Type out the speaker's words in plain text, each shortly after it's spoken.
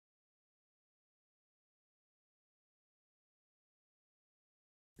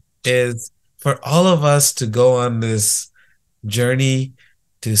is for all of us to go on this journey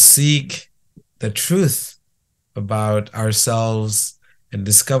to seek the truth about ourselves and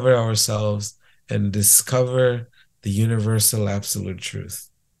discover ourselves and discover the universal absolute truth.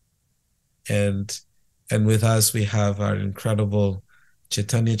 And with us we have our incredible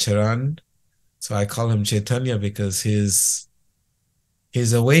Chaitanya Charan. So I call him Chaitanya because he's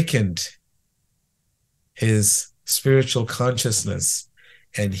awakened his spiritual consciousness,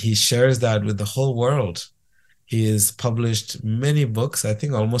 and he shares that with the whole world. He has published many books, I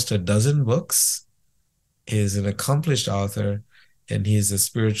think almost a dozen books. He is an accomplished author, and he's a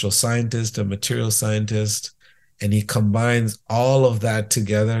spiritual scientist, a material scientist, and he combines all of that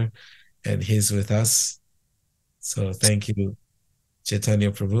together, and he's with us. So thank you,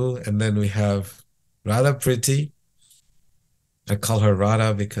 Chaitanya Prabhu. And then we have Radha Priti. I call her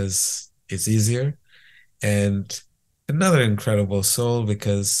Radha because it's easier. And another incredible soul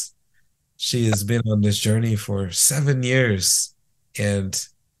because she has been on this journey for 7 years. And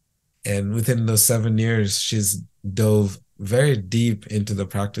within those 7 years, she's dove very deep into the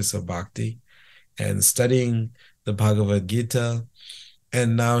practice of bhakti and studying the Bhagavad Gita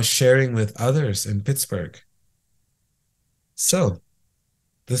and now sharing with others in Pittsburgh. So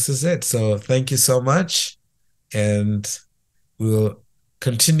this is it. So thank you so much. And we'll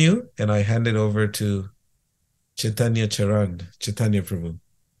continue. And I hand it over to Chaitanya Charan, Chaitanya Prabhu.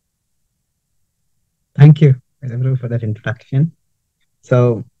 Thank you, Prabhu, for that introduction.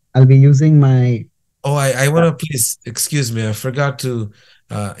 So I'll be using my... Oh, I want to please, excuse me, I forgot to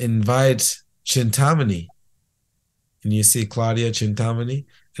invite Chintamani. And you see Claudia Chintamani,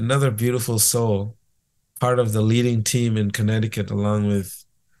 another beautiful soul, part of the leading team in Connecticut, along with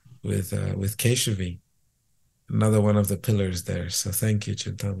Keshavi, another one of the pillars there. So thank you,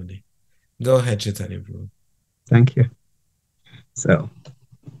 Chintamani. Go ahead, Chaitanya Prabhu. Thank you. So,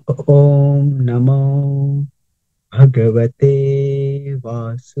 Om Namo Bhagavate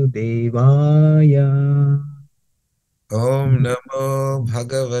Vasudevaya. Om Namo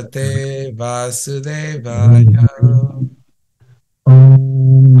Bhagavate Vasudevaya.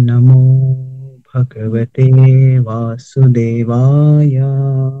 Om Namo Bhagavate Vasudevaya.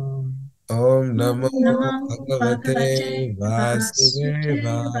 Om Namo Bhagavate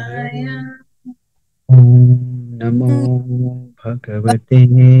Vasudevaya. Om Namo Bhagavate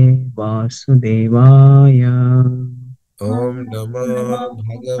Vasudevaya. Om Namo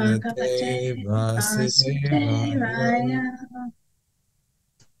Bhagavate Vasudevaya.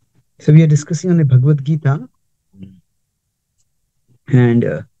 So we are discussing on the Bhagavad Gita, and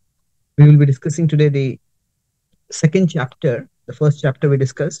we will be discussing today the second chapter. The first chapter we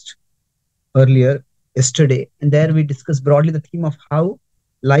discussed earlier yesterday, and there we discussed broadly the theme of how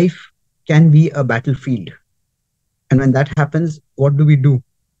life can be a battlefield, and when that happens, what do we do?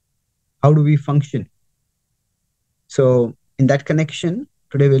 How do we function? So in that connection,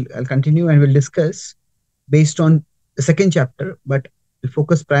 today I'll continue and we'll discuss based on the second chapter, but we'll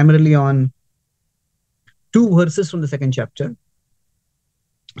focus primarily on 2 verses from the second chapter.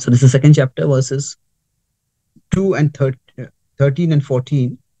 So this is second chapter, verses 2 and 13 and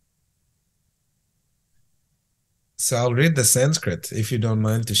 14. So I'll read the Sanskrit if you don't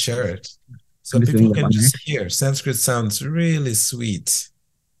mind to share it. So people can just hear. Sanskrit sounds really sweet.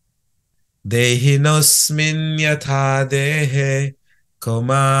 Dehinosmin yatha dehe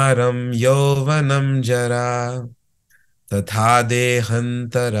komaram yovanam jara tatha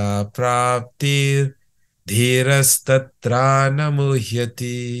dehantara praptir dhirastatra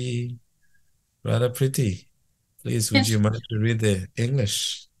namuhyati. Rather pretty. Please, would you mind to read the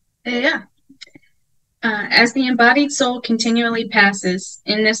English? Yeah. As the embodied soul continually passes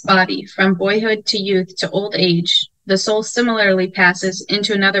in this body from boyhood to youth to old age, the soul similarly passes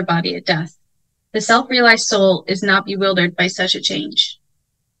into another body at death. The self-realized soul is not bewildered by such a change.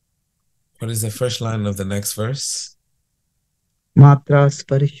 What is the first line of the next verse? Matra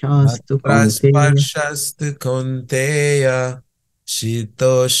sparshastu konteya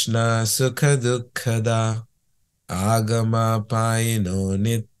shitoshna sukha dukkada agama paino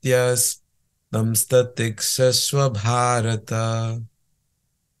nityas namstatikshasva bharata.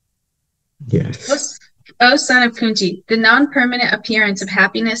 Yes. O son of Kunti, the non-permanent appearance of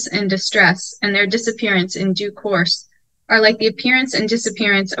happiness and distress and their disappearance in due course are like the appearance and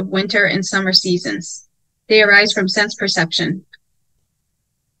disappearance of winter and summer seasons. They arise from sense perception.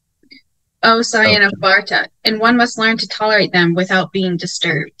 O scion of Bharta, and one must learn to tolerate them without being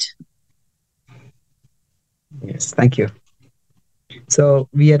disturbed. Yes, thank you. So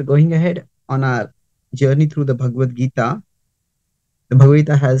we are going ahead on our journey through the Bhagavad Gita. The Bhagavad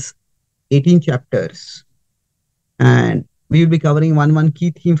Gita has 18 chapters, and we will be covering one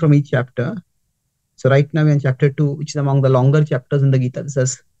key theme from each chapter. So right now we're in chapter 2, which is among the longer chapters in the Gita. This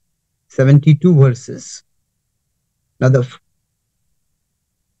has 72 verses. Now the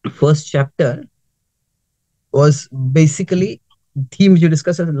first chapter was basically the theme which you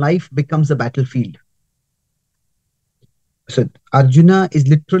discussed as life becomes a battlefield. So Arjuna is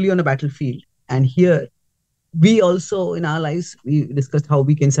literally on a battlefield, and here we also in our lives we discussed how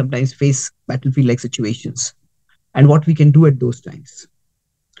we can sometimes face battlefield like situations and what we can do at those times.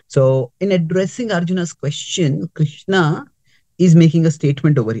 So in addressing Arjuna's question, Krishna is making a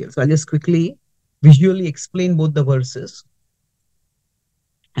statement over here. So I'll just quickly visually explain both the verses,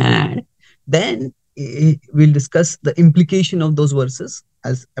 and then we'll discuss the implication of those verses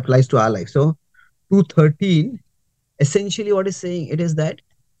as applies to our life. So 2:13, essentially what is saying it is that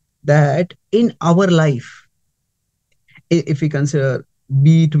in our life, if we consider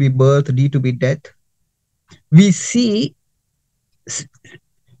B to be birth, D to be death, we see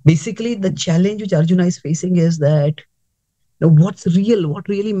basically the challenge which Arjuna is facing is that what's real, what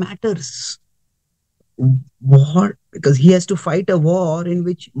really matters. War, because he has to fight a war in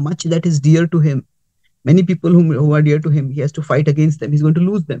which much that is dear to him, many people who are dear to him, he has to fight against them, he's going to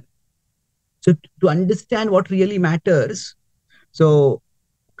lose them. So to understand what really matters, so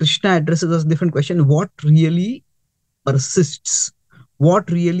Krishna addresses us a different question: what really persists,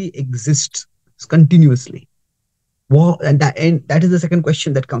 what really exists continuously. And that is the second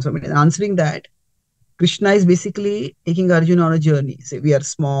question that comes from it. And answering that, Krishna is basically taking Arjuna on a journey. Say we are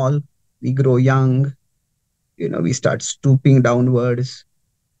small, we grow young, we start stooping downwards,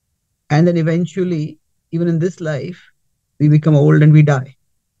 and then eventually, even in this life, we become old and we die.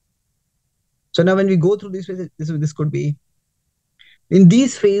 So now when we go through these phases, this could be in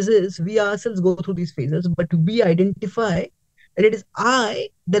these phases, we ourselves go through these phases, but we identify that it is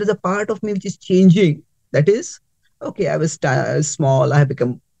there is a part of me which is changing. That is, okay, I was small, I have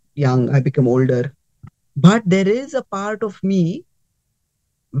become young, I become older. But there is a part of me,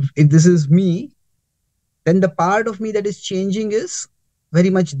 if this is me, then the part of me that is changing is very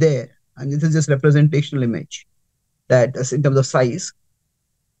much there. And this is just representational image, that is in terms of size.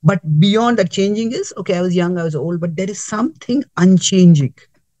 But beyond that, changing is, okay, I was young, I was old, but there is something unchanging.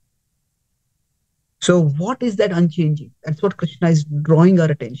 So what is that unchanging? That's what Krishna is drawing our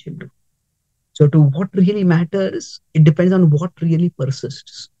attention to. So to what really matters, it depends on what really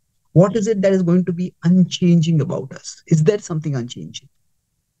persists. What is it that is going to be unchanging about us? Is there something unchanging?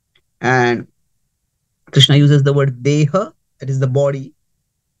 And Krishna uses the word deha, that is the body.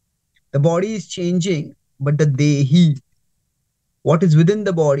 The body is changing, but the dehi, what is within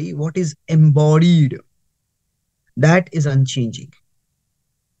the body, what is embodied, that is unchanging.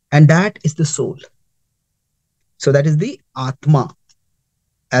 And that is the soul. So that is the Atma,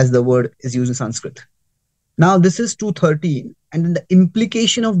 as the word is used in Sanskrit. Now this is 2:13, and then the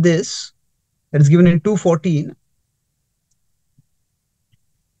implication of this that is given in 2:14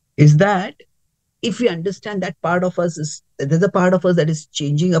 is that if we understand that part of us there's a part of us that is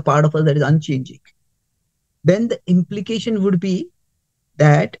changing, a part of us that is unchanging, then the implication would be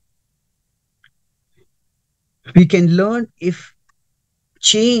that we can learn if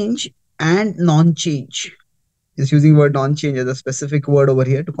change and non-change, is using word non-change as a specific word over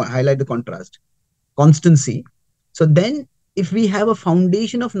here to highlight the contrast, constancy. So then if we have a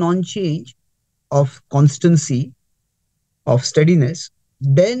foundation of non-change, of constancy, of steadiness,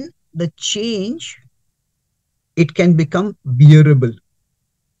 then the change, it can become bearable.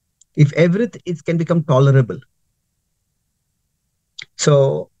 If everything, it can become tolerable.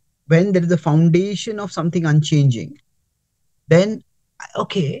 So when there is a foundation of something unchanging, then,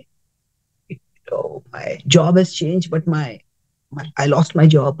 okay, my job has changed, but I lost my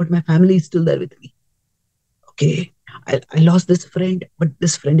job, but my family is still there with me. Okay, I lost this friend, but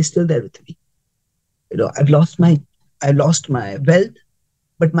this friend is still there with me. I've lost my wealth,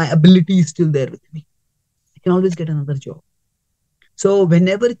 but my ability is still there with me. I can always get another job. So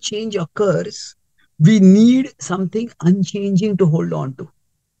whenever change occurs, we need something unchanging to hold on to.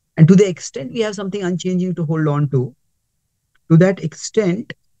 And to the extent we have something unchanging to hold on to that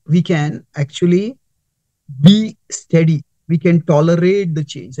extent, we can actually be steady. We can tolerate the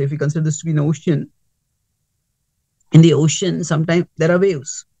change. So if we consider this to be an ocean, in the ocean, sometimes there are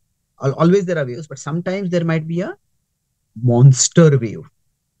waves. Always there are waves, but sometimes there might be a monster wave.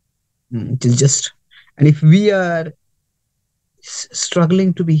 It is just, and if we are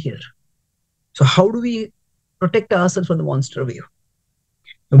struggling to be here, so how do we protect ourselves from the monster wave?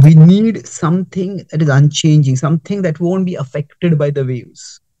 We need something that is unchanging, something that won't be affected by the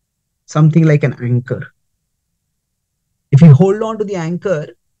waves, something like an anchor. If we hold on to the anchor,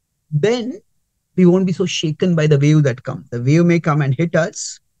 then we won't be so shaken by the wave that comes. The wave may come and hit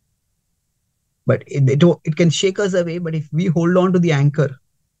us, but it can shake us away. But if we hold on to the anchor,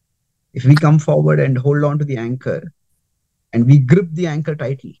 if we come forward and hold on to the anchor and we grip the anchor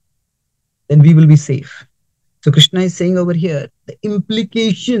tightly, then we will be safe. So Krishna is saying over here, the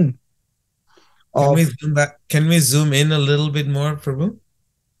implication of... Can we zoom in a little bit more, Prabhu?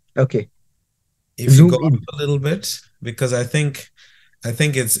 Okay. If you go up a little bit, because I think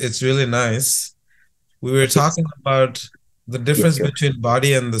it's really nice. We were talking about the difference between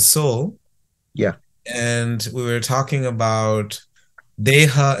body and the soul. Yeah. And we were talking about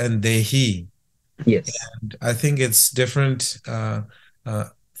Deha and Dehi. Yes. And I think it's different.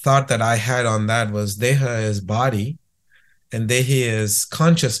 Thought that I had on that was Deha is body and Dehi is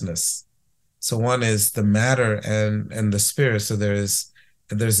consciousness. So one is the matter and the spirit. So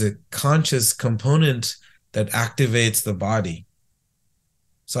there's a conscious component that activates the body.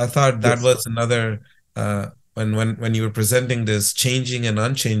 So I thought that was another, when you were presenting this changing and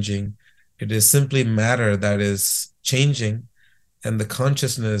unchanging, it is simply matter that is changing, and the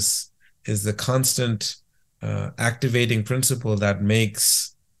consciousness is the constant activating principle that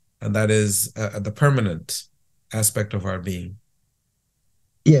makes, and that is the permanent aspect of our being.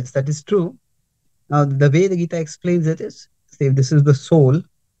 Yes, that is true. Now, the way the Gita explains it is, say, this is the soul,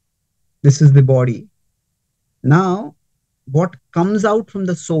 this is the body. Now, what comes out from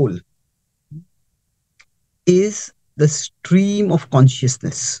the soul is the stream of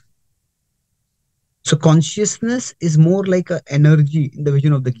consciousness. So consciousness is more like an energy in the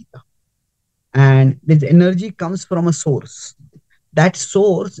vision of the Gita. And this energy comes from a source. That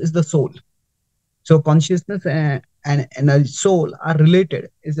source is the soul. So consciousness and a soul are related.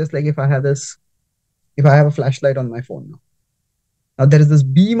 It's just like if I have a flashlight on my phone now. Now there is this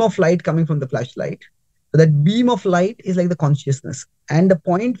beam of light coming from the flashlight. So that beam of light is like the consciousness. And the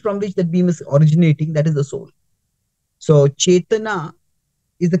point from which that beam is originating, that is the soul. So Chetana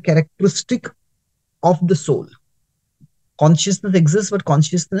is the characteristic of the soul. Consciousness exists, but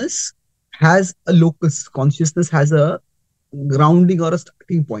consciousness has a locus. Consciousness has a grounding or a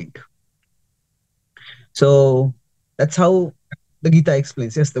starting point. So that's how the Gita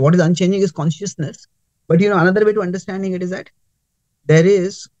explains. Yes, what is unchanging is consciousness. But another way to understanding it is that there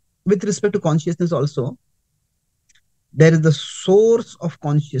is, with respect to consciousness also, there is the source of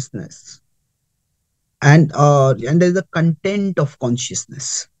consciousness, and there is the content of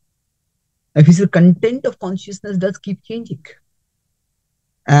consciousness. If you see, the content of consciousness does keep changing,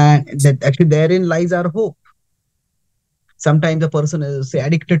 and that actually therein lies our hope. Sometimes a person is, say,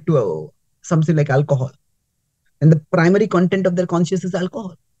 addicted to something like alcohol, and the primary content of their consciousness is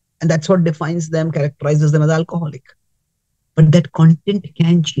alcohol, and that's what defines them, characterizes them as alcoholic. But that content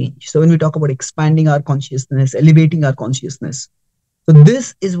can change. So when we talk about expanding our consciousness, elevating our consciousness, so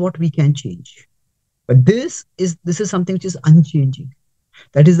this is what we can change. But this is something which is unchanging.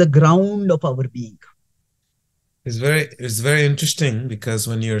 That is the ground of our being. It's very interesting, because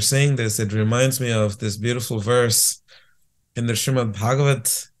when you're saying this, it reminds me of this beautiful verse in the Srimad Bhagavad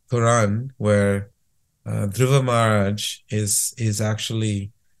Puran, where Dhruva Maharaj is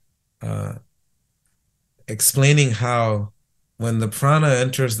actually explaining how when the prana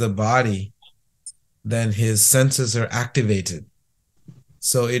enters the body, then his senses are activated.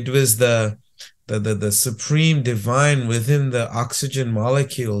 So it was the supreme divine within the oxygen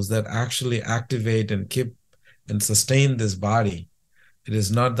molecules that actually activate and keep and sustain this body. It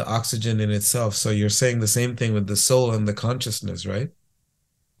is not the oxygen in itself. So you're saying the same thing with the soul and the consciousness, right?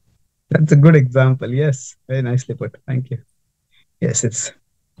 That's a good example. Yes, very nicely put. Thank you. Yes, it's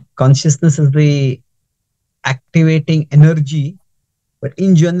consciousness is the activating energy, but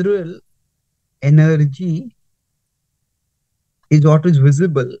in general, energy is what is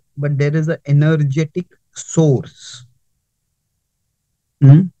visible, but there is an energetic source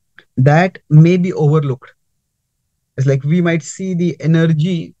that may be overlooked. It's like we might see the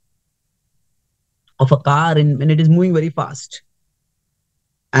energy of a car when it is moving very fast.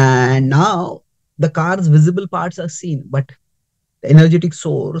 And now the car's visible parts are seen, but the energetic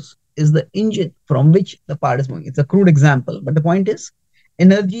source is the engine from which the part is moving. It's a crude example, but the point is,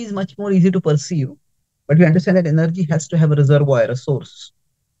 energy is much more easy to perceive, but we understand that energy has to have a reservoir, a source.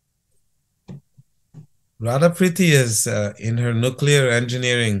 Radha Priti is in her nuclear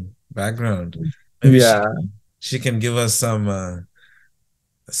engineering background. Maybe she can give us some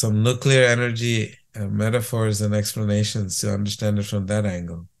nuclear energy metaphors and explanations to understand it from that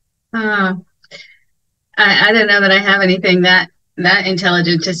angle. I don't know that I have anything that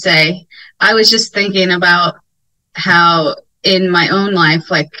intelligent to say. I was just thinking about how in my own life,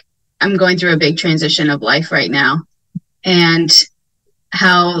 like I'm going through a big transition of life right now. And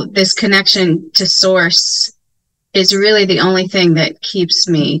how this connection to source is really the only thing that keeps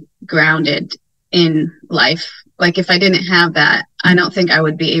me grounded in life. Like if I didn't have that, I don't think I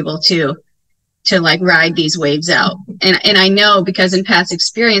would be able to like ride these waves out. And I know because in past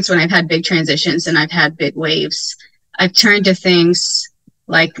experience, when I've had big transitions and I've had big waves, I've turned to things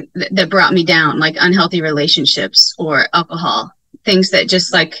like that brought me down, like unhealthy relationships or alcohol, things that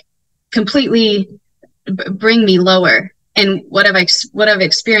just like completely bring me lower. And what I've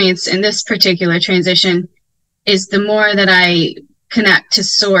experienced in this particular transition is the more that I connect to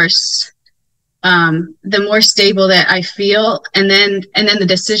source, the more stable that I feel, and then the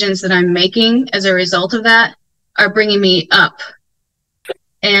decisions that I'm making as a result of that are bringing me up.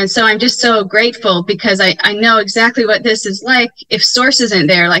 And so I'm just so grateful because I know exactly what this is like. If source isn't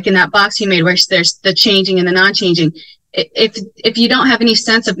there, like in that box you made where there's the changing and the non-changing, if you don't have any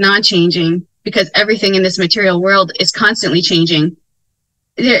sense of non-changing, because everything in this material world is constantly changing,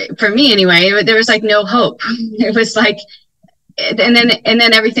 for me anyway, there was like no hope. It was like, and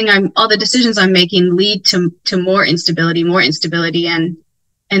then everything all the decisions I'm making lead to more instability, and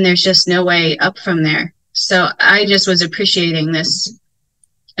there's just no way up from there. So I just was appreciating this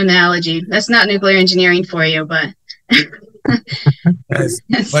analogy. That's not nuclear engineering for you, but Yes.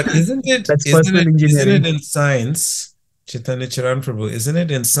 But isn't personal engineering. it in science, Chaitanya Charan Prabhu, isn't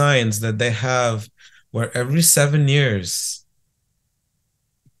it in science that they have where every 7 years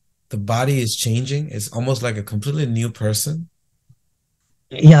the body is changing? It's almost like a completely new person.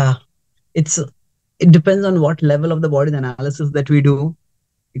 Yeah, it depends on what level of the body analysis that we do.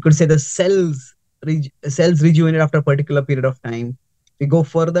 You could say the cells rejuvenate after a particular period of time. We go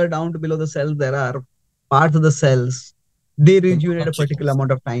further down to below the cells, there are parts of the cells, they rejuvenate a particular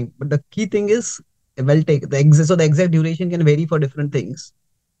amount of time. But the key thing is, so the exact duration can vary for different things.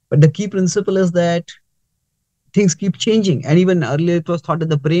 But the key principle is that things keep changing. And even earlier it was thought that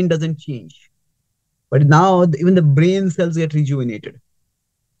the brain doesn't change. But now even the brain cells get rejuvenated.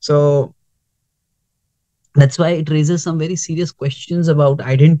 So that's why it raises some very serious questions about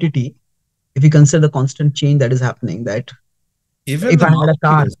identity. If you consider the constant change that is happening, that Even if I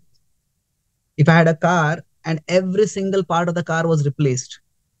had a car and every single part of the car was replaced,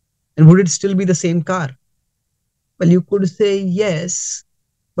 and would it still be the same car? Well, you could say yes,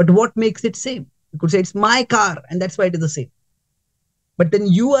 but what makes it same? You could say it's my car and that's why it is the same. But then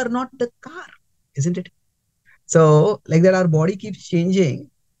you are not the car, isn't it? So like that, our body keeps changing,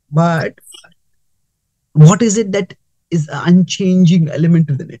 but what is it that is an unchanging element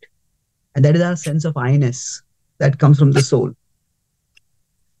within it? And that is our sense of I-ness that comes from the soul.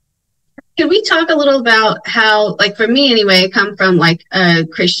 Can we talk a little about how, like for me anyway, I come from like a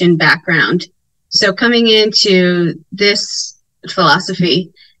Christian background. So coming into this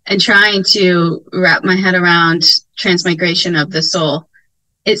philosophy and trying to wrap my head around transmigration of the soul,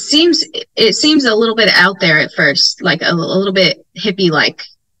 it seems a little bit out there at first, like a little bit hippie-like.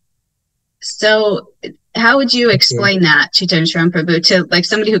 So how would you explain that, Chaitanya Charan Prabhu, to like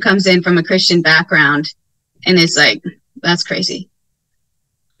somebody who comes in from a Christian background and is like, that's crazy?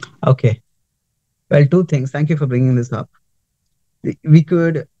 Okay. Well, two things. Thank you for bringing this up. We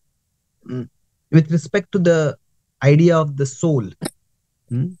could, with respect to the idea of the soul,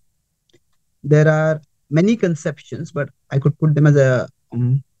 there are many conceptions, but I could put them as a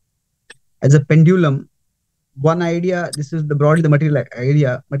pendulum. One idea, this is broadly the material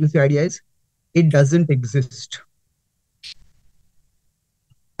idea. Material idea is it doesn't exist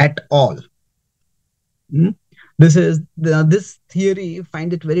at all. This theory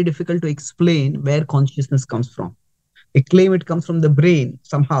find it very difficult to explain where consciousness comes from. They claim it comes from the brain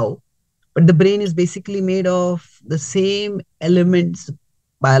somehow, but the brain is basically made of the same elements,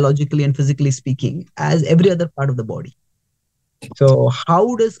 biologically and physically speaking, as every other part of the body. So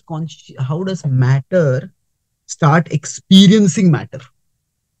how does matter start experiencing matter?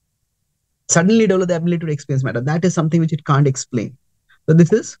 Suddenly develop the ability to experience matter. That is something which it can't explain. So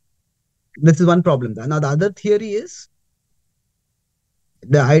this is one problem. Now the other theory is,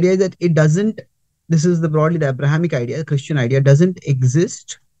 the idea is that it doesn't, this is broadly the Abrahamic idea, the Christian idea, doesn't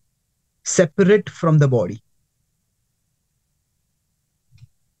exist separate from the body.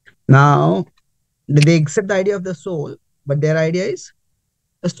 Now they accept the idea of the soul, but their idea is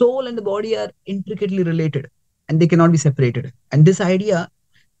the soul and the body are intricately related and they cannot be separated. And this idea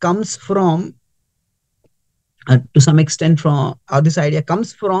comes from, to some extent from, or this idea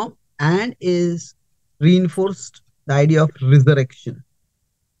comes from and is reinforced the idea of resurrection.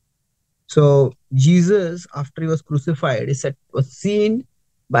 So Jesus, after he was crucified, was seen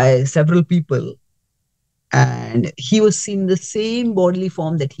by several people, and he was seen the same bodily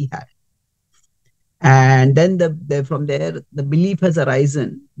form that he had. And then from there, the belief has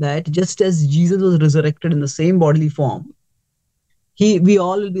arisen that just as Jesus was resurrected in the same bodily form, we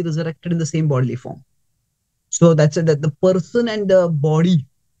all will be resurrected in the same bodily form. So that's it, that the person and the body,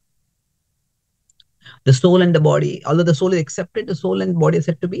 the soul and the body, although the soul is accepted, the soul and body are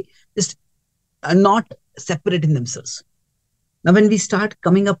said to be just not separate in themselves. Now, when we start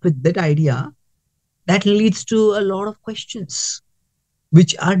coming up with that idea, that leads to a lot of questions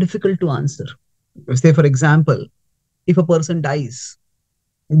which are difficult to answer. Say, for example, if a person dies,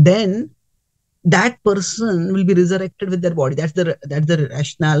 then that person will be resurrected with their body. That's the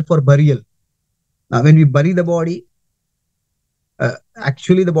rationale for burial. Now, when we bury the body,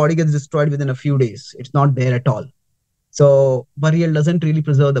 actually the body gets destroyed within a few days. It's not there at all. So burial doesn't really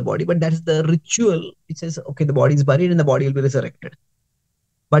preserve the body, but that's the ritual. It says, okay, the body is buried and the body will be resurrected.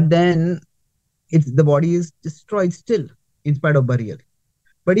 But then the body is destroyed still in spite of burial.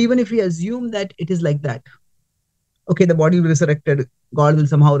 But even if we assume that it is like that, okay, the body will be resurrected, God will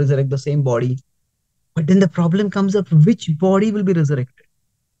somehow resurrect the same body. But then the problem comes up, which body will be resurrected?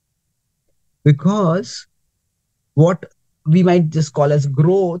 Because what we might just call as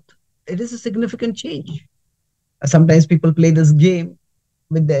growth, it is a significant change. Sometimes people play this game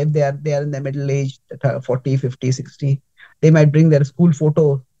with if they are in the middle age, 40, 50, 60, they might bring their school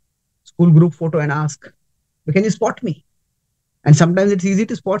group photo and ask, can you spot me? And sometimes it's easy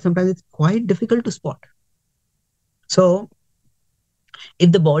to spot, sometimes it's quite difficult to spot. So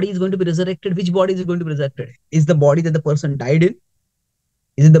if the body is going to be resurrected, which body is going to be resurrected? Is the body that the person died in?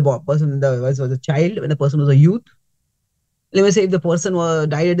 Is it the person that was a child when the person was a youth? Let me say if the person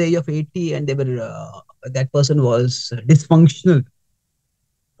died at the age of 80 and that person was dysfunctional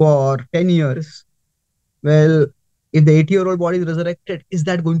for 10 years, well, if the 80-year-old body is resurrected, is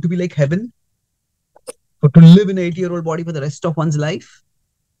that going to be like heaven? For to live in an 80-year-old body for the rest of one's life?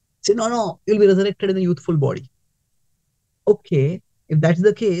 Say, no, you'll be resurrected in a youthful body. Okay, if that's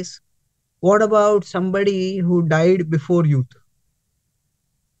the case, what about somebody who died before youth?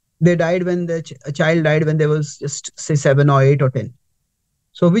 They died when a child died when they was just say 7 or 8 or 10.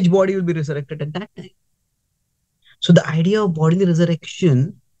 So which body will be resurrected at that time? So the idea of bodily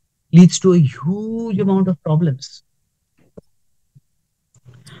resurrection leads to a huge amount of problems.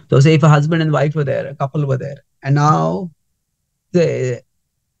 So say if a husband and wife were there, a couple were there, and now the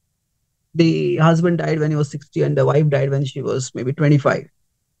husband died when he was 60 and the wife died when she was maybe 25,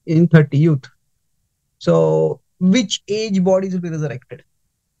 in 30 youth. So which age bodies will be resurrected?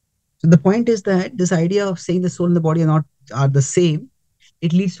 So the point is that this idea of saying the soul and the body are the same,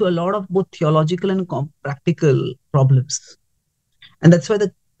 it leads to a lot of both theological and practical problems. And that's why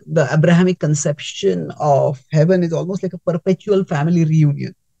the Abrahamic conception of heaven is almost like a perpetual family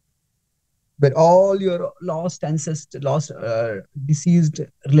reunion, where all your deceased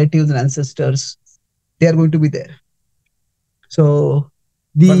relatives and ancestors, they are going to be there. So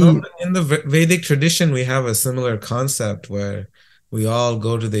in the Vedic tradition, we have a similar concept where we all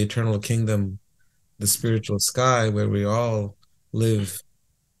go to the eternal kingdom, the spiritual sky, where we all live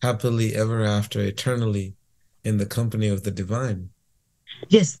happily ever after, eternally in the company of the divine.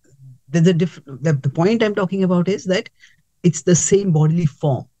 Yes, the point I'm talking about is that it's the same bodily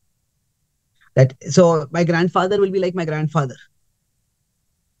form. So my grandfather will be like my grandfather,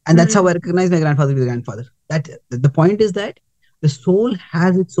 and that's how I recognize my grandfather with the grandfather. That the point is that the soul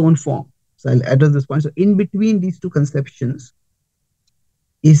has its own form. So I'll address this point. So in between these two conceptions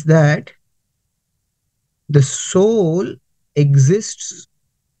is that the soul exists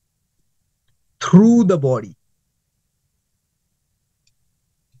through the body.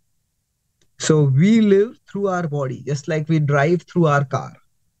 So we live through our body, just like we drive through our car.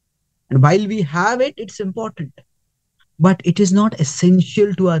 And while we have it, it's important, but it is not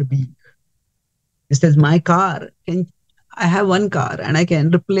essential to our being. Just as my car, I have one car and I can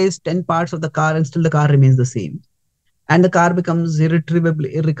replace 10 parts of the car and still the car remains the same. And the car becomes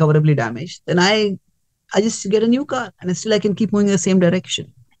irrecoverably damaged. Then I just get a new car and still I can keep moving in the same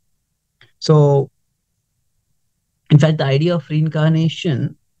direction. So, in fact, the idea of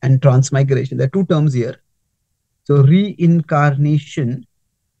reincarnation and transmigration, there are two terms here. So reincarnation,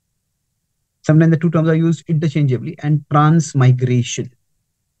 sometimes the two terms are used interchangeably, and transmigration.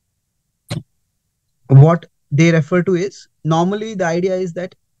 What they refer to is, normally the idea is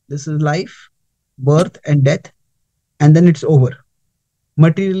that this is life, birth and death, and then it's over.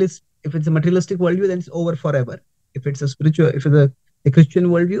 If it's a materialistic worldview, then it's over forever. If it's a Christian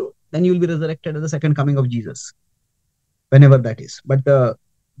worldview, then you'll be resurrected at the second coming of Jesus, whenever that is. But the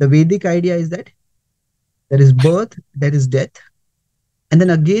Vedic idea is that there is birth, there is death, and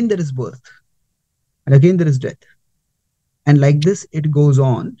then again there is birth, and again there is death. And like this, it goes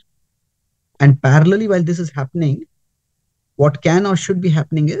on. And parallelly, while this is happening, what can or should be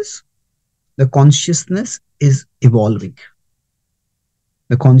happening is the consciousness is evolving.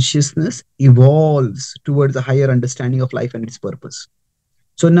 The consciousness evolves towards a higher understanding of life and its purpose.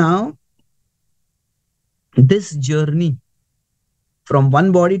 So now, this journey from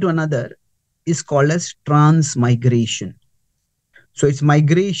one body to another is called as transmigration. So it's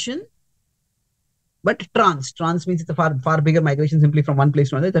migration, but trans means it's a far bigger migration simply from one place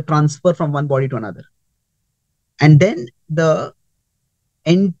to another. It's a transfer from one body to another. And then the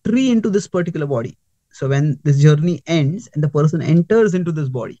entry into this particular body. So when this journey ends and the person enters into this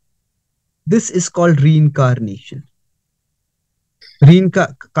body, this is called reincarnation.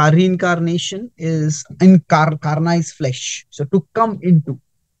 Reincarnation is karna is flesh. So to come into,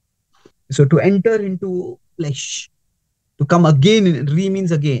 so to enter into flesh, to come again, re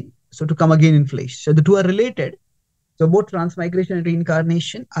means again. So to come again in flesh. So the two are related. So both transmigration and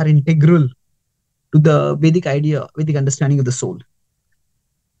reincarnation are integral to the Vedic idea, Vedic understanding of the soul.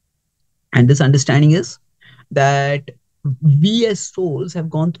 And this understanding is that we as souls have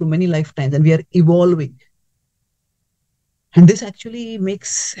gone through many lifetimes and we are evolving. And this actually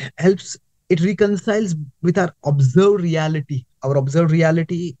helps, it reconciles with our observed reality. Our observed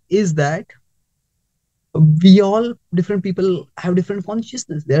reality is that we all, different people have different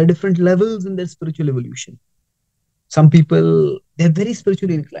consciousness. There are different levels in their spiritual evolution. Some people, they're very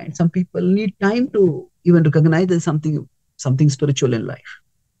spiritually inclined. Some people need time to even recognize there's something spiritual in life.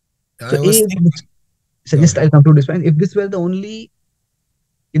 So I'll conclude this point. If this were the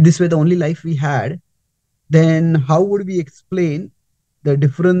only life we had, then how would we explain the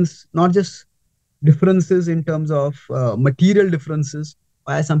difference, not just differences in terms of material differences,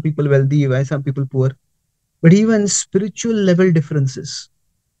 why are some people wealthy, why are some people poor, but even spiritual level differences.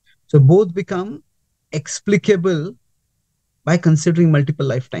 So both become explicable by considering multiple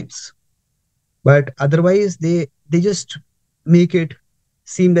lifetimes. But otherwise, they just make it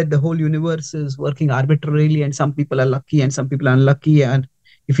seem that the whole universe is working arbitrarily and some people are lucky and some people are unlucky. And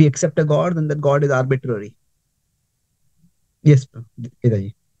if we accept a God, then that God is arbitrary. Yes,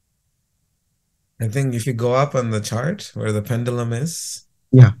 Kedaji. I think if you go up on the chart where the pendulum is,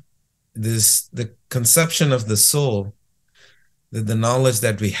 yeah, the conception of the soul, the knowledge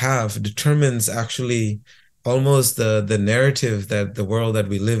that we have determines actually almost the narrative that the world that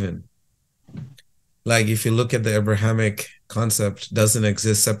we live in. Like if you look at the Abrahamic concept, doesn't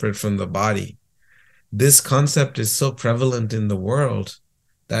exist separate from the body. This concept is so prevalent in the world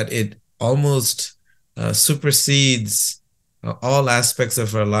that it almost supersedes all aspects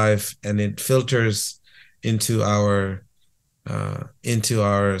of our life, and it filters into our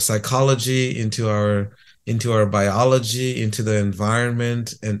psychology, into our biology, into the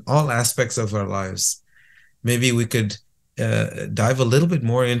environment, and all aspects of our lives. Maybe we could dive a little bit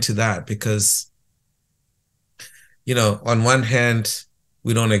more into that, because on one hand,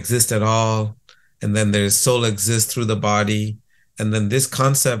 we don't exist at all, and then there's soul exists through the body, and then this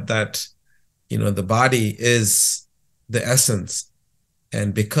concept that the body is the essence.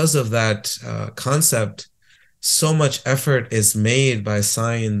 And because of that concept, so much effort is made by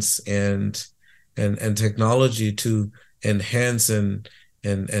science and technology to enhance and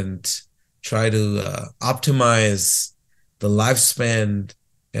try to optimize the lifespan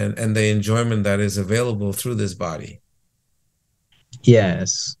and the enjoyment that is available through this body.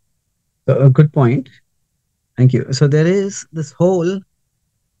 Yes. A good point. Thank you. So there is this whole,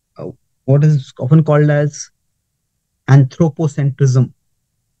 what is often called as anthropocentrism,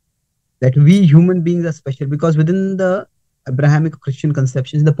 that we human beings are special, because within the Abrahamic Christian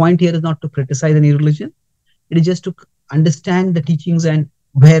conceptions, the point here is not to criticize any religion. It is just to understand the teachings and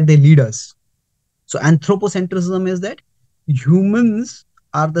where they lead us. So anthropocentrism is that humans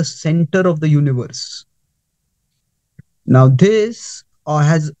are the center of the universe. Now this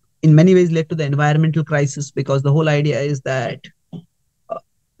has in many ways led to the environmental crisis, because the whole idea is that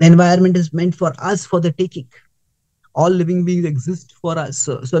the environment is meant for us, for the taking. All living beings exist for us.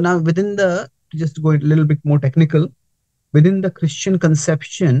 So now within just to go a little bit more technical, within the Christian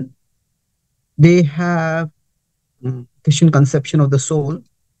conception, they have Christian conception of the soul.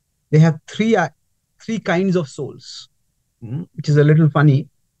 They have three kinds of souls, which is a little funny.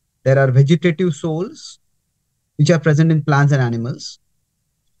 There are vegetative souls, which are present in plants and animals.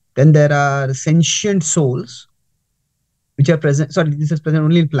 Then there are sentient souls, which are present. Sorry, this is present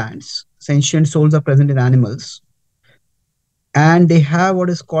only in plants. Sentient souls are present in animals. And they have what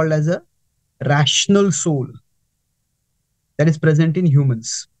is called as a rational soul that is present in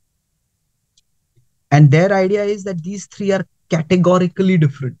humans. And their idea is that these three are categorically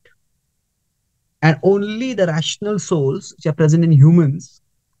different. And only the rational souls, which are present in humans,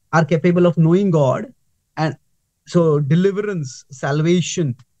 are capable of knowing God. And so deliverance,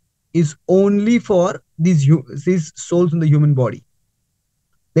 salvation is only for these souls in the human body.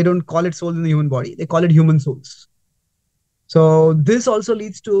 They don't call it souls in the human body, they call it human souls. So this also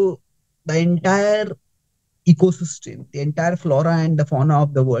leads to the entire ecosystem, the entire flora and the fauna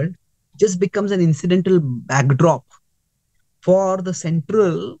of the world just becomes an incidental backdrop for the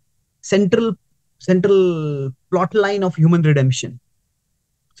central plot line of human redemption.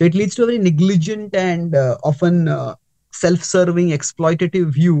 So it leads to a very negligent and often self-serving,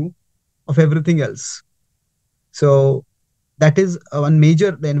 exploitative view of everything else. So that is one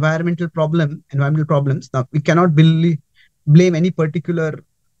major the environmental problems. Now we cannot blame any particular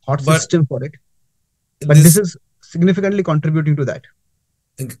thought But system for it, but this this is significantly contributing to that.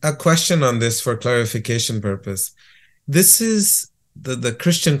 a question on this for clarification purpose. This is the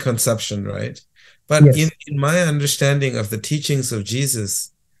Christian conception, right? But Yes. in my understanding of the teachings of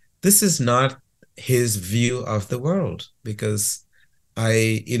Jesus, this is not his view of the world, because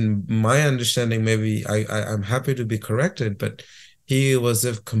in my understanding, maybe I'm happy to be corrected, but he was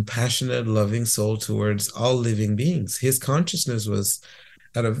a compassionate, loving soul towards all living beings. His consciousness was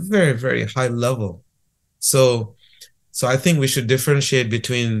at a very, very high level. So I think we should differentiate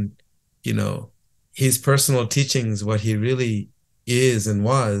between, his personal teachings, what he really is and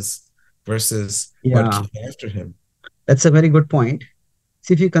was, versus what Yeah, came after him. that's a very good point.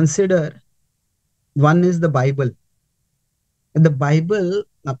 See, if you consider, one is the Bible. And the Bible,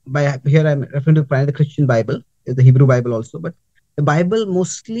 by here I'm referring to primarily the Christian Bible, the Hebrew Bible also, but the Bible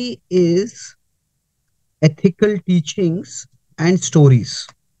mostly is ethical teachings and stories.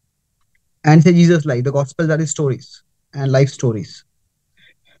 And say Jesus' life, the Gospels are his stories and life stories.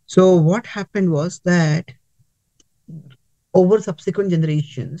 So what happened was that over subsequent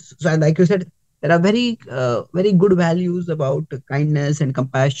generations, so like you said, there are very good values about kindness and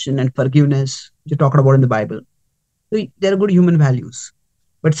compassion and forgiveness you talked about in the Bible. So there are good human values.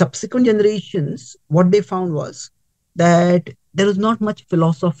 But subsequent generations, what they found was that there was not much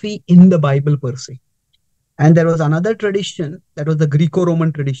philosophy in the Bible per se. And there was another tradition that was the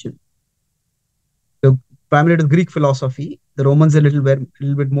Greco-Roman tradition. So primarily it was Greek philosophy. The Romans were a little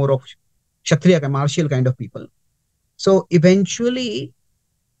bit more of Kshatriya, martial kind of people. So eventually,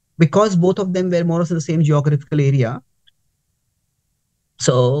 because both of them were more or less in the same geographical area,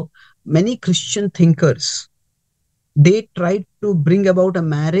 so many Christian thinkers, they tried to bring about a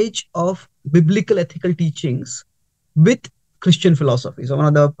marriage of biblical ethical teachings with Christian philosophy. So one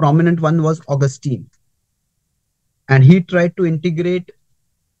of the prominent one was Augustine. And he tried to integrate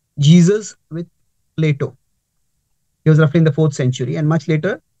Jesus with Plato. He was roughly in the 4th century. And much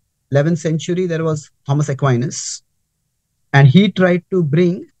later, 11th century, there was Thomas Aquinas. And he tried to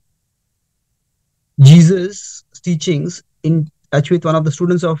bring Jesus' teachings in touch with one of the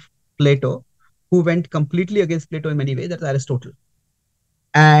students of Plato, who went completely against Plato in many ways, that's Aristotle.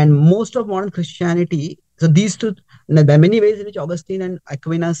 And most of modern Christianity, so these two, there are many ways in which Augustine and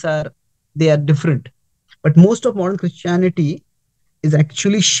Aquinas they are different. But most of modern Christianity is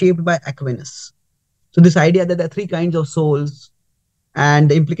actually shaped by Aquinas. So this idea that there are 3 kinds of souls and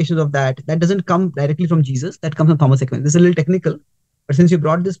the implications of that doesn't come directly from Jesus, that comes from Thomas Aquinas. This is a little technical, but since you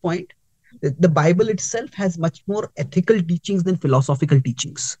brought this point, the Bible itself has much more ethical teachings than philosophical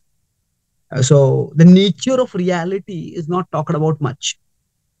teachings. So the nature of reality is not talked about much.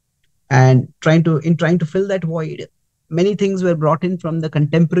 And trying to fill that void, many things were brought in from the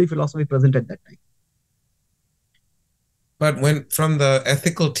contemporary philosophy present at that time. But when from the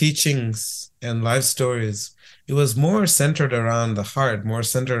ethical teachings and life stories, it was more centered around the heart, more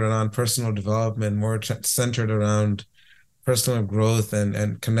centered around personal development, more centered around personal growth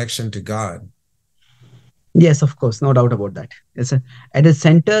and connection to God. Yes, of course, no doubt about that. At its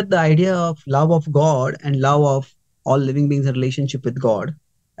center, the idea of love of God and love of all living beings in relationship with God,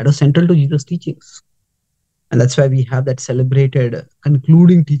 that was central to Jesus' teachings. And that's why we have that celebrated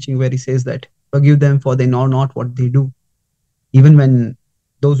concluding teaching where he says that, forgive them for they know not what they do. Even when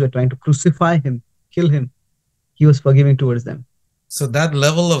those were trying to crucify him, kill him, he was forgiving towards them. So that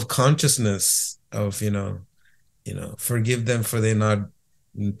level of consciousness of, forgive them for they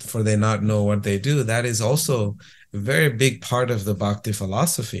not know what they do, that is also a very big part of the Bhakti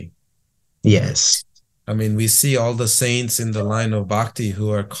philosophy. Yes. I mean, we see all the saints in the line of Bhakti who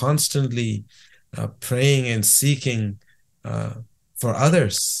are constantly praying and seeking for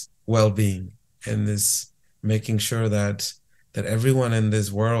others' well-being, and is making sure that everyone in this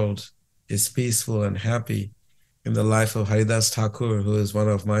world is peaceful and happy. In the life of Haridas Thakur, who is one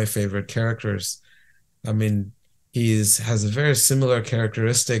of my favorite characters, I mean, he has very similar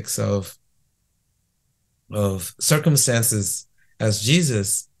characteristics of circumstances as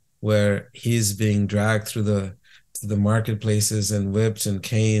Jesus, where he's being dragged through the marketplaces and whipped and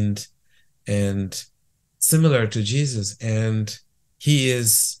caned, and similar to Jesus. And he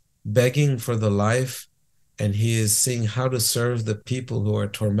is begging for the life, and he is seeing how to serve the people who are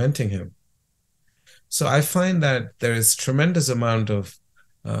tormenting him. So I find that there is tremendous amount of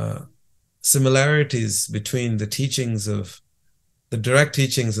similarities between the teachings of the direct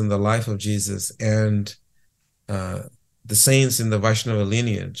teachings in the life of Jesus and the saints in the Vaishnava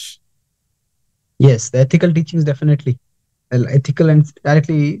lineage. Yes, the ethical teachings definitely. Well, ethical and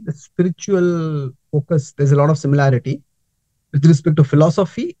directly the spiritual focus, there's a lot of similarity. With respect to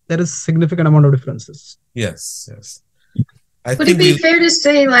philosophy, there is significant amount of differences. Yes. Would it be fair to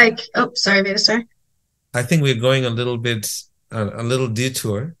say, like, oh, sorry, Veda, sorry. I think we're going a little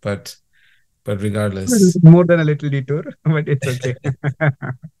detour, but regardless. More than a little detour, but it's okay.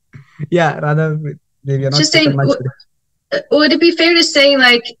 Yeah, rather we are not just saying, much. Would it be fair to say,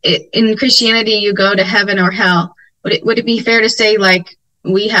 like, in Christianity, you go to heaven or hell? Would it be fair to say, like,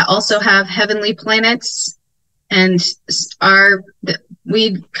 we also have heavenly planets, and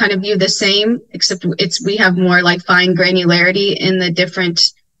we kind of view the same, except we have more like fine granularity in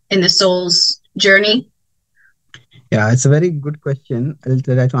the soul's journey? Yeah, it's a very good question. I'll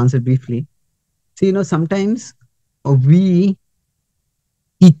try to answer briefly. See, sometimes we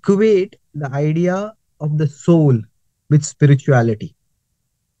equate the idea of the soul with spirituality.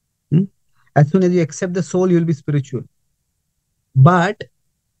 As soon as you accept the soul, you'll be spiritual. But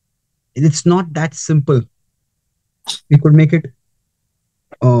it's not that simple. We could make it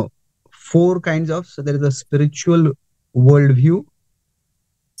four kinds of. So there is a spiritual worldview,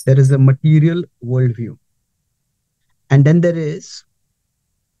 there is a material worldview, and then there is,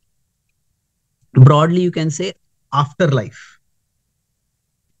 broadly you can say, afterlife.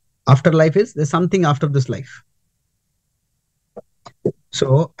 Afterlife is there's something after this life.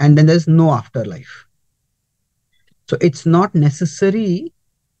 So, and then there's no afterlife. So it's not necessary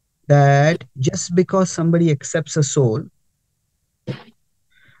that just because somebody accepts a soul,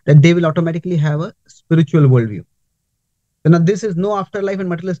 that they will automatically have a spiritual worldview. So now this is no afterlife and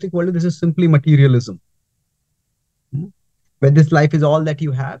materialistic worldview. This is simply materialism, where this life is all that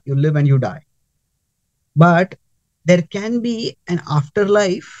you have, you live and you die. But there can be an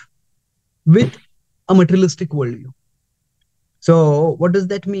afterlife with a materialistic worldview. So what does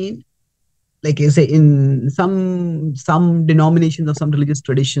that mean? Like you say, in some denominations or some religious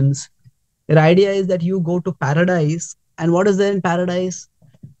traditions, their idea is that you go to paradise, and what is there in paradise?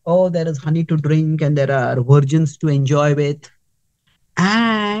 Oh, there is honey to drink, and there are virgins to enjoy with,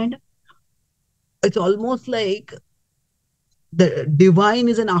 and it's almost like the divine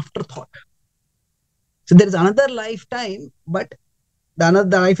is an afterthought. So there is another lifetime, but the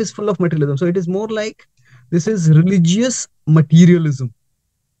another life is full of materialism. So it is more like this is religious materialism.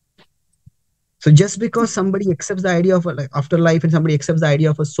 So just because somebody accepts the idea of like afterlife and somebody accepts the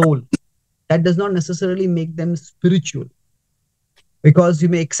idea of a soul, that does not necessarily make them spiritual. Because you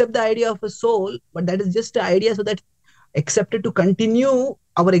may accept the idea of a soul, but that is just the idea so that accepted to continue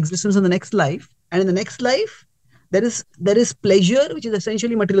our existence in the next life. And in the next life, there is pleasure, which is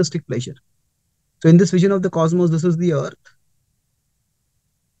essentially materialistic pleasure. So in this vision of the cosmos, this is the earth.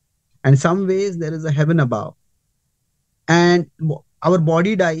 And in some ways, there is a heaven above. And our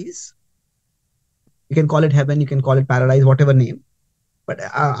body dies. You can call it heaven, you can call it paradise, whatever name. But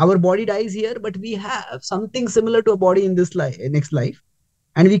our body dies here, but we have something similar to a body in this next life.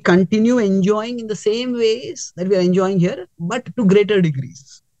 And we continue enjoying in the same ways that we are enjoying here, but to greater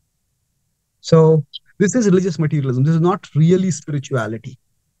degrees. So this is religious materialism. This is not really spirituality.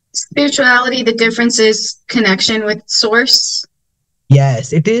 Spirituality, the difference is connection with source.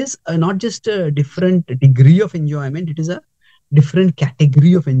 Yes, it is not just a different degree of enjoyment. It is a different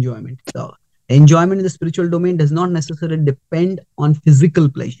category of enjoyment. So enjoyment in the spiritual domain does not necessarily depend on physical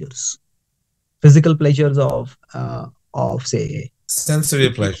pleasures. Physical pleasures of say sensory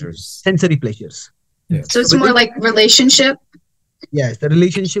pleasures. Sensory pleasures. Yeah. So it's more like relationship. Yes, the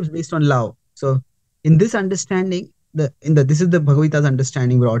relationships based on love. So in this understanding, this is the Bhagavad Gita's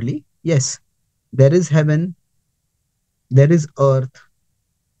understanding broadly. Yes, there is heaven, there is earth,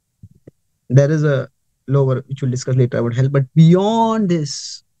 there is a lower, which we'll discuss later, I would help. But beyond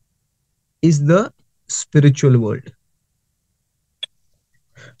this is the spiritual world.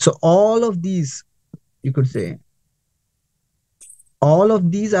 So all of these, you could say, all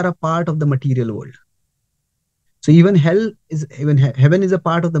of these are a part of the material world. So even heaven is a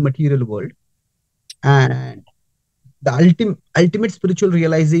part of the material world. And the ultimate spiritual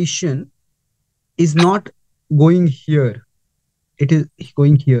realization is not going here. It is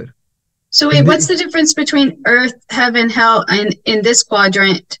going here. So wait, what's the difference between earth, heaven, hell, and in this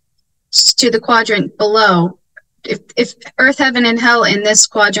quadrant to the quadrant below. If earth, heaven, and hell in this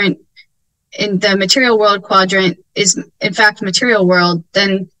quadrant, in the material world quadrant, is in fact material world,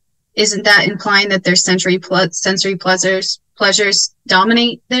 then isn't that implying that there's sensory pleasures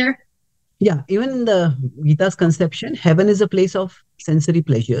dominate there? Yeah, even in the Gita's conception, heaven is a place of sensory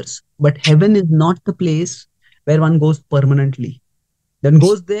pleasures, but heaven is not the place where one goes permanently. Then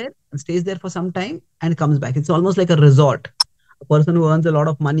goes there and stays there for some time and comes back. It's almost like a resort. A person who earns a lot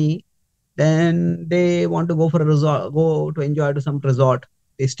of money, then they want to go for a resort, go to enjoy to some resort.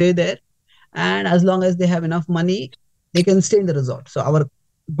 They stay there, and as long as they have enough money, they can stay in the resort. So our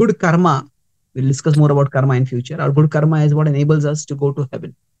good karma, we'll discuss more about karma in future. Our good karma is what enables us to go to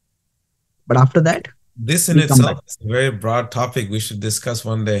heaven. But after that, this in itself is a very broad topic. We should discuss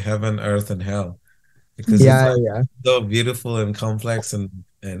one day heaven, earth, and hell, because it's like so beautiful and complex and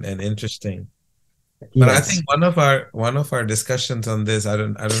interesting. But I think one of our discussions on this, I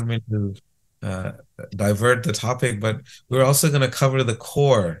don't mean to divert the topic, but we're also going to cover the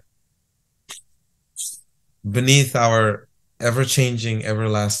core beneath our ever-changing,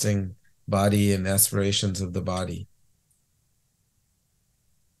 everlasting body and aspirations of the body.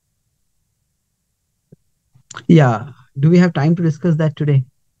 Yeah. Do we have time to discuss that today?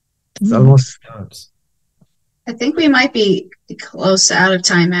 It's almost... I think we might be close out of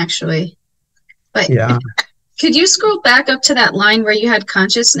time, actually. But yeah. Could you scroll back up to that line where you had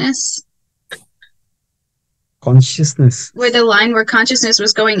consciousness? Consciousness. Where the line where consciousness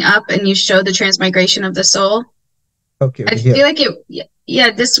was going up and you showed the transmigration of the soul? Okay. I feel like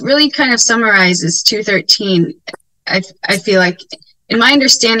this really kind of summarizes 213. I feel like, in my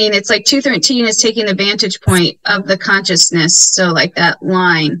understanding, it's like 213 is taking the vantage point of the consciousness, so like that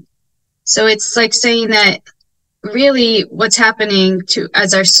line. So it's like saying that really what's happening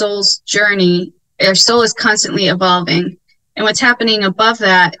as our soul's journey, our soul is constantly evolving, and what's happening above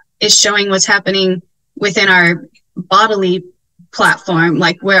that is showing what's happening within our bodily platform,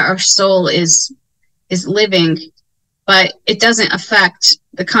 like where our soul is living, but it doesn't affect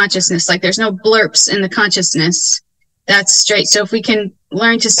the consciousness. Like there's no blurps in the consciousness. That's straight. So if we can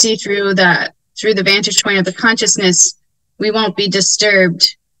learn to see through the vantage point of the consciousness, we won't be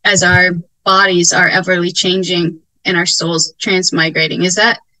disturbed as our bodies are everly changing and our souls transmigrating. Is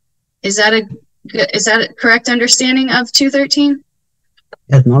that a correct understanding of 213?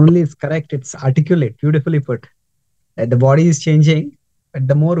 Yes, not only it's correct, it's articulate, beautifully put. That the body is changing, but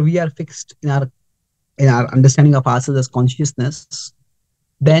the more we are fixed in our understanding of ourselves as consciousness,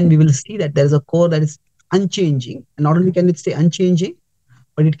 then we will see that there is a core that is unchanging. And not only can it stay unchanging,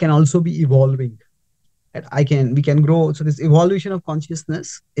 but it can also be evolving. That we can grow. So this evolution of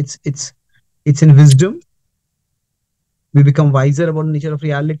consciousness, it's in wisdom. We become wiser about the nature of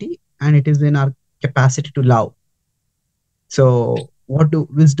reality, and it is in our capacity to love. So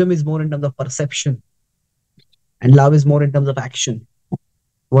wisdom is more in terms of perception, and love is more in terms of action.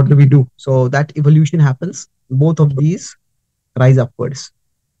 What do we do? So that evolution happens. Both of these rise upwards.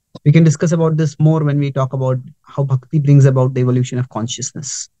 We can discuss about this more when we talk about how Bhakti brings about the evolution of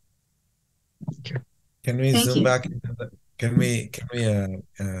consciousness. Okay. Can we zoom back? Can we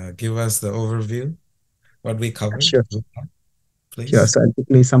give us the overview? What we covered? Sure. Please. Sure. So I'll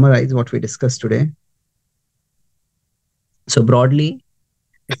quickly summarize what we discussed today. So broadly,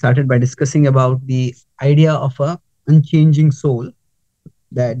 we started by discussing about the idea of a unchanging soul,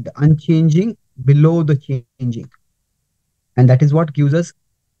 that the unchanging below the changing. And that is what gives us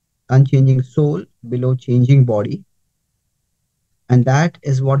unchanging soul below changing body. And that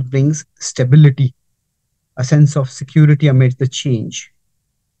is what brings stability, a sense of security amidst the change.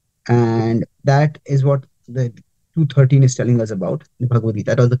 And that is what the 213 is telling us about in Bhagavad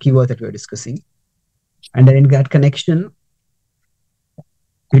Gita. That was the keyword that we were discussing. And then in that connection,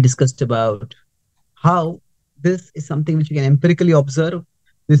 we discussed about how this is something which you can empirically observe.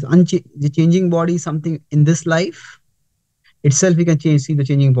 The changing body is something in this life itself, we can see the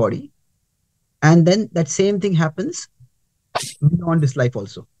changing body. And then that same thing happens beyond this life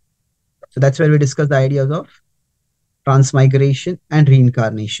also. So that's where we discuss the ideas of transmigration and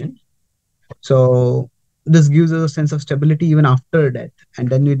reincarnation. So this gives us a sense of stability even after death. And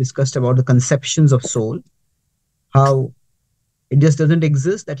then we discussed about the conceptions of soul, how it just doesn't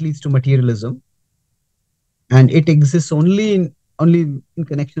exist. That leads to materialism. And it exists only in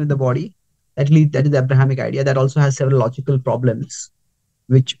connection with the body. That is the Abrahamic idea. That also has several logical problems,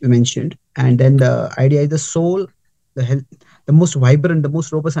 which we mentioned. And then the idea is the soul, the most vibrant, the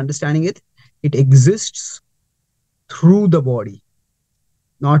most robust understanding it exists through the body.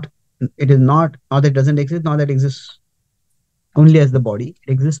 Not that it doesn't exist, not that it exists only as the body.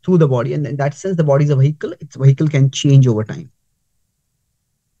 It exists through the body. And in that sense, the body is a vehicle. Its vehicle can change over time.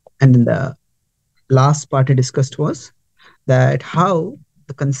 And in the last part I discussed was that how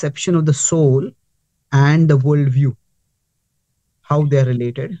the conception of the soul and the worldview, how they are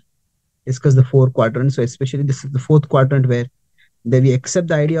related. Discuss the four quadrants. So especially this is the fourth quadrant where we accept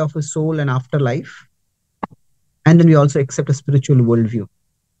the idea of a soul and afterlife, and then we also accept a spiritual worldview.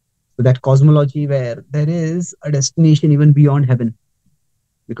 So that cosmology where there is a destination even beyond heaven,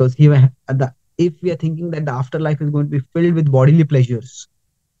 because here if we are thinking that the afterlife is going to be filled with bodily pleasures,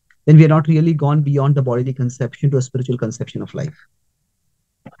 then we are not really gone beyond the bodily conception to a spiritual conception of life.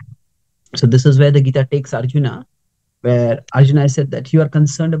 So this is where the Gita takes Arjuna, where Arjuna said that you are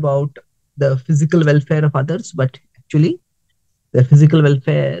concerned about the physical welfare of others, but actually the physical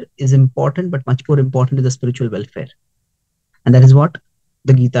welfare is important, but much more important is the spiritual welfare. And that is what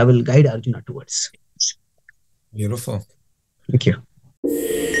the Gita will guide Arjuna towards. Beautiful. Thank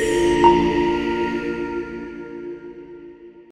you.